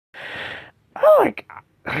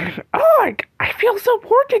I feel so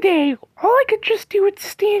bored today. All I could just do is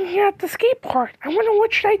stand here at the skateboard. I wonder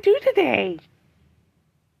what should I do today.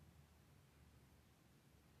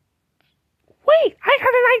 Wait, I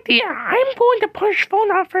got an idea. I'm going to push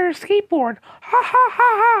phone off her skateboard. Ha ha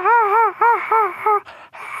ha ha ha ha ha ha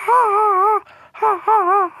ha ha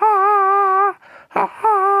ha ha ha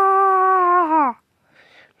ha.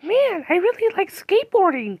 Man, I really like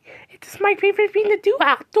skateboarding. It's my favorite thing to do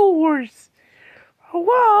outdoors.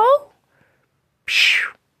 Whoa.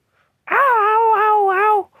 Phew. Ow, ow,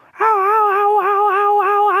 ow, ow, ow, ow, ow, ow,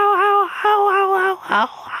 ow, ow, ow, ow, ow, ow,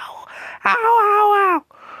 ow, ow, ow, ow.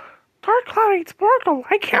 Dark Cloud Sparkle,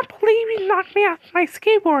 I can't believe you knocked me off my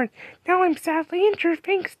skateboard. Now I'm sadly injured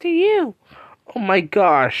thanks to you. Oh my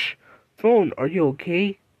gosh. Phone, are you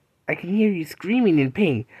okay? I can hear you screaming in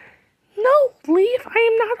pain. No, Leaf, I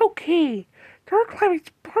am not okay. Dark Cloud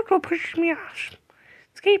Sparkle pushed me off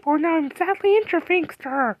skateboard. Now I'm sadly injured thanks to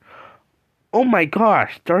her. Oh my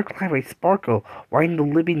gosh, Dark Twilight Sparkle, why in the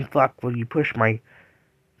living fuck will you push my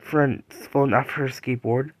friend's phone off her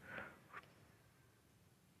skateboard?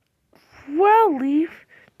 Well, Leaf,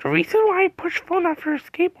 the reason why I pushed phone off her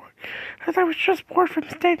skateboard is I was just bored from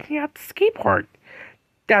standing at the skateboard.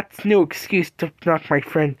 That's no excuse to knock my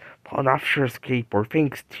friend phone off her skateboard.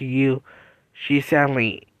 Thanks to you, she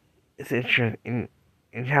sadly is injured and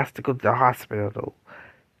has to go to the hospital.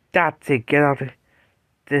 That's it, get out of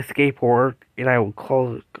the skateboard and I will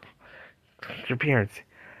call your parents.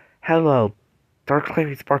 Hello, Dark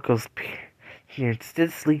Cloudy Sparkles here. Instead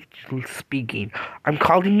of speaking, I'm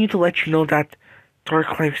calling you to let you know that Dark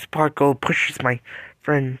Cloudy Sparkle pushes my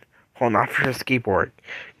friend phone off her skateboard.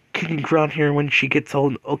 Can you ground here when she gets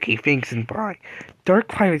home? Okay, thanks and bye. Dark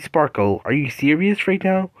Cloudy Sparkle, are you serious right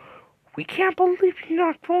now? We can't believe you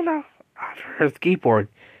knocked phone off her skateboard.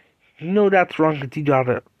 You know that's wrong to do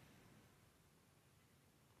that.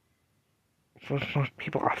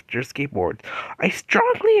 People off their skateboards. I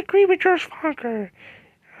strongly agree with George Fonker.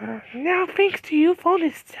 Now, thanks to you, phone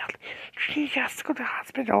is sadly. She has to go to the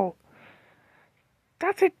hospital.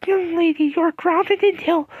 That's it, young lady. You're grounded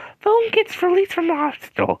until phone gets released from the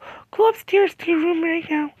hospital. Go upstairs to your room right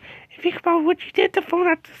now and think about what you did to phone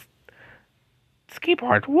at the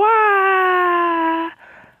skateboard. Wah!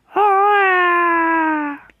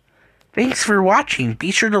 Ah! Thanks for watching. Be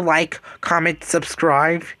sure to like, comment,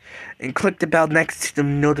 subscribe, and click the bell next to the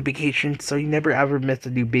notification so you never ever miss a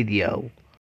new video.